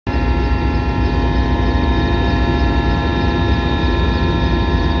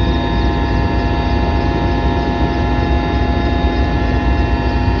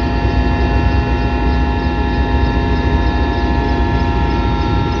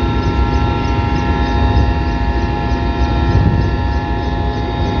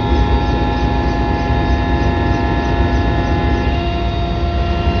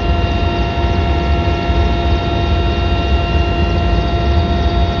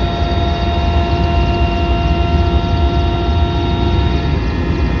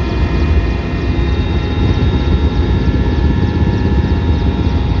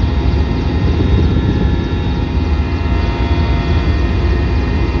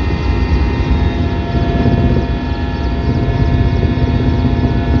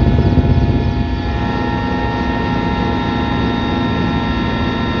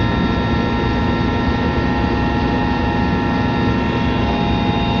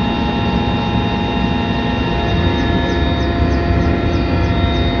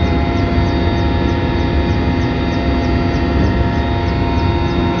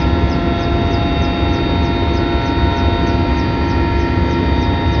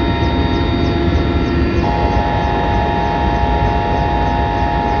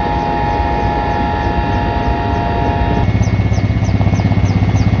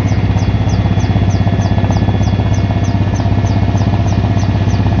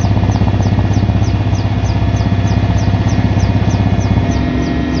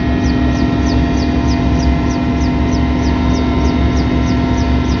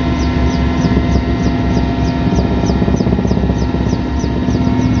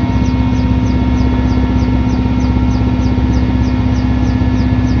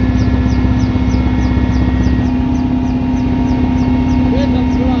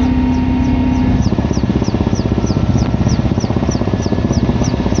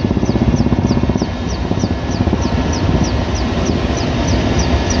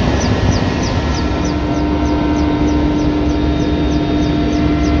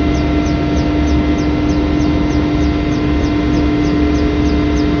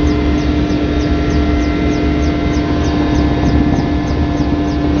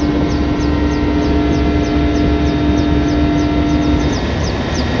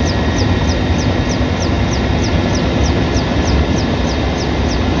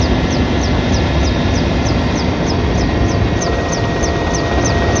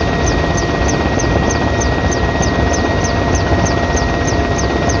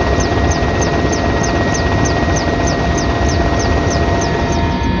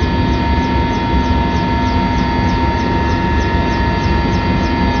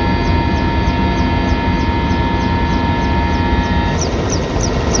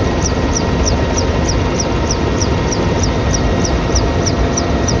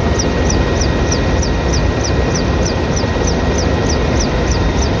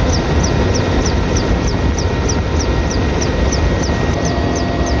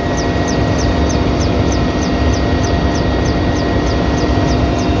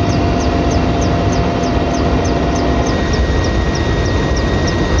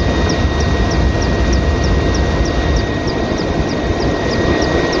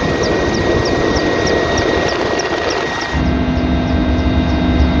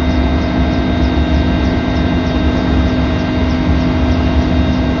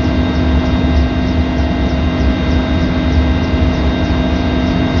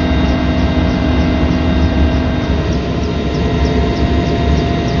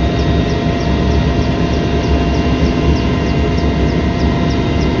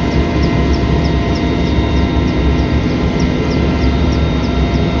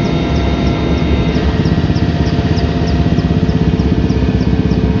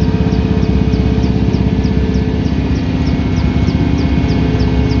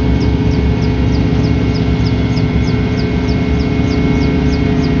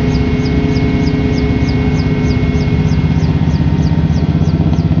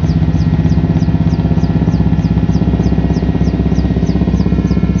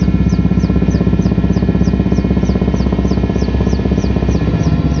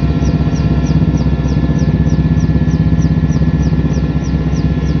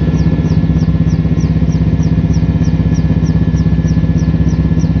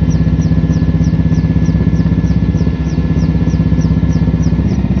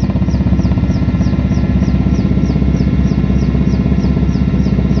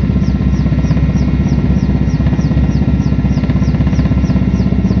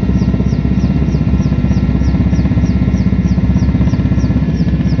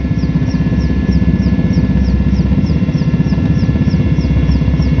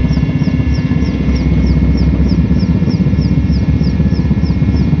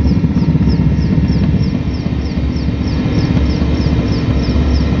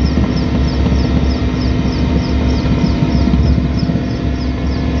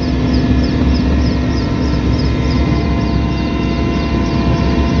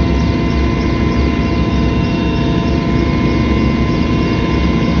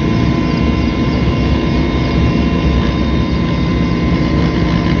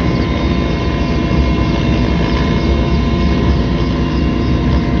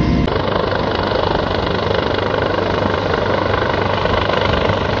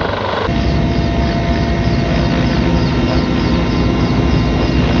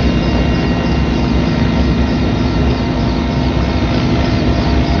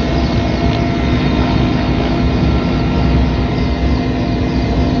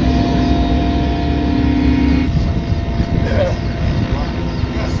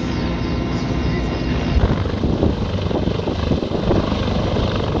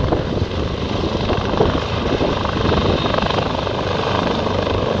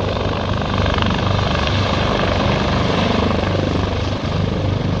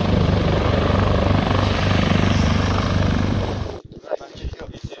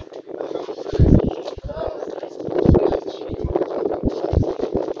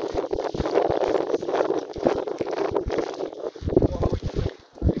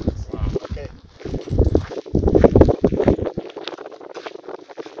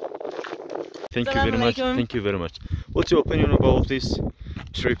Thank you very much. Thank you very much. What's your opinion about this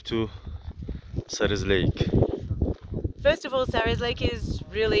trip to Sarez Lake? First of all, Sarez Lake is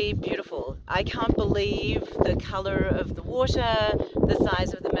really beautiful. I can't believe the color of the water, the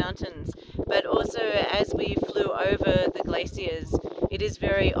size of the mountains, but also as we flew over the glaciers, it is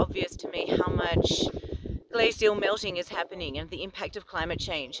very obvious to me how much glacial melting is happening and the impact of climate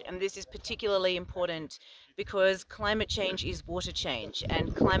change. And this is particularly important because climate change is water change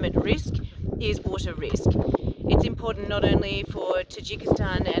and climate risk is water risk. It's important not only for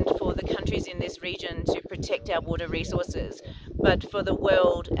Tajikistan and for the countries in this region to protect our water resources, but for the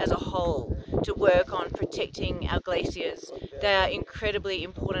world as a whole to work on protecting our glaciers. They are an incredibly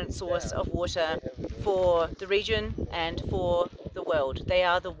important source of water for the region and for the world. They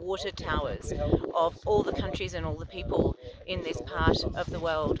are the water towers of all the countries and all the people in this part of the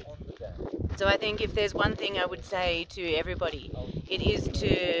world. So I think if there's one thing I would say to everybody, it is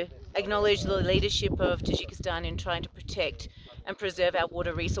to acknowledge the leadership of Tajikistan in trying to protect and preserve our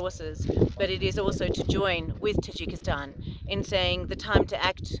water resources, but it is also to join with Tajikistan in saying the time to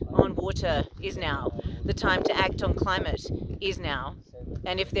act on water is now, the time to act on climate is now,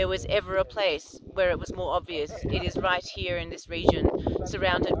 and if there was ever a place where it was more obvious, it is right here in this region,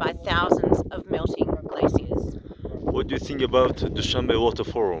 surrounded by thousands of melting glaciers. What do you think about the Dushanbe Water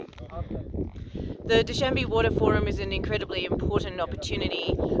Forum? The Dushanbe Water Forum is an incredibly important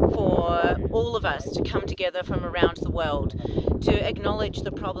opportunity for all of us to come together from around the world, to acknowledge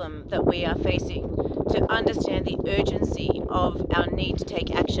the problem that we are facing, to understand the urgency of our need to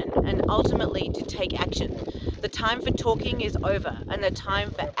take action, and ultimately to take action. The time for talking is over and the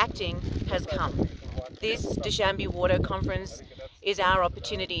time for acting has come. This Dushanbe Water Conference is our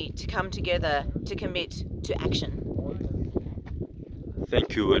opportunity to come together to commit to action.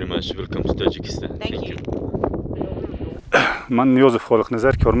 Thank you very much. Welcome to Tajikistan. Thank you. من نیاز خالق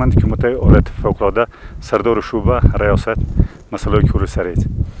نظر کارمند حکومت ایالات فوق‌العاده سردار شعبه ریاست مسئله کولی سریز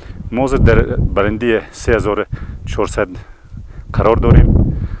ما در بلندی 3400 قرار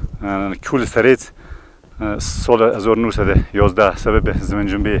داریم. کولی سریز سال 1911 سبب زمین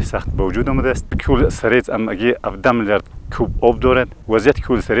جنبی سخت به وجود آمده است. کولی سریز اگه 17 میلیارد کوب آب دارد. وضعیت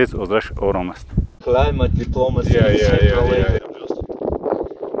کولی سریز آذرش آرام است. Climate diplomacy.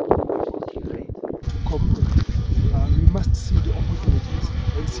 We must see the opportunities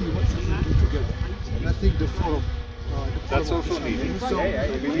and see what's we can do together. And I think the forum. That's also needed.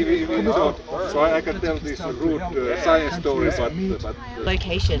 So I can tell this rude science story, but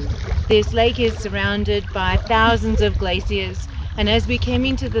Location. This lake is surrounded by thousands of glaciers, and as we came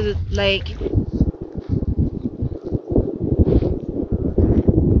into the lake,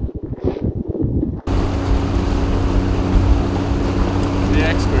 the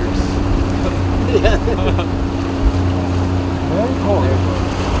experts. Very cool.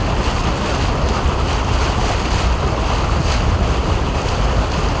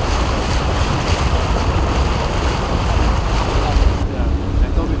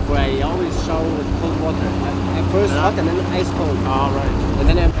 I always shower with cold water. At first hot and then ice cold. All right.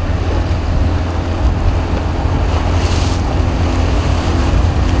 And then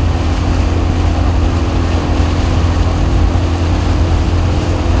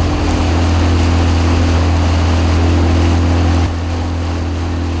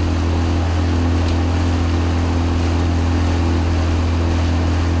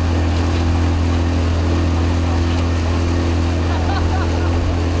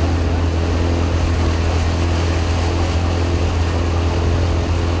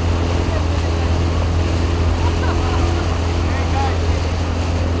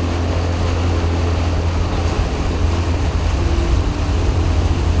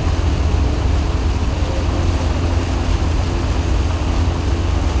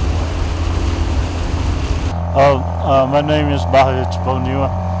My name is Vazъияти.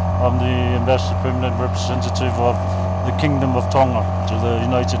 I'm the Ambassador Permanent Representative of the Kingdom of Tonga to the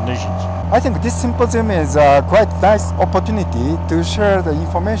United Nations. I think this symposium is a quite nice opportunity to share the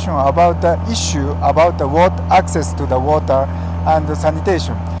information about the issue about the water, access to the water and the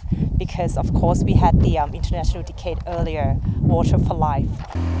sanitation. Because of course we had the international decade earlier, Water for Life.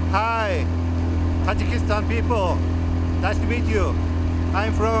 Hi, Tajikistan people. Nice to meet you.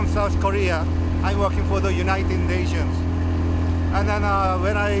 I'm from South Korea. I'm working for the United Nations. And then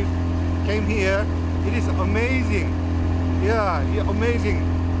when I came here, it is amazing. Yeah, amazing.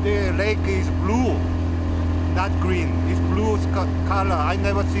 The lake is blue, not green. It's blue color. I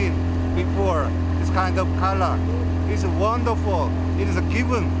never seen before this kind of color. It's wonderful. It is a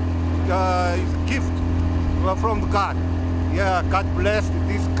given, it's a gift from God. Yeah, God bless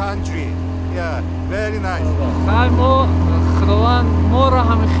this country. Yeah, very nice. ما را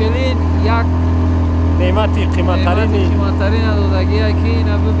هم خیلی یک قیمتی قیمت‌ترینی قیمت‌ترین دادگی که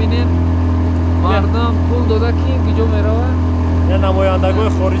اینا ببینید مردم پول داده که اینجا میروه یا نمایندگان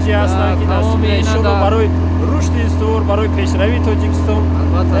خارجی هستند که نصیب ایشون برای رشد استوار برای پیشروی تاجیکستان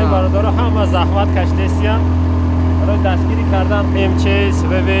این برادر همه زحمت کشیدن برای دستگیری کردن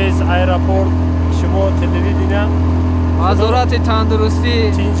MCS ویز ایرپورت شما تلویزیون وزارت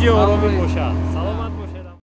تندرستی تینجی آرامی باشد سلامت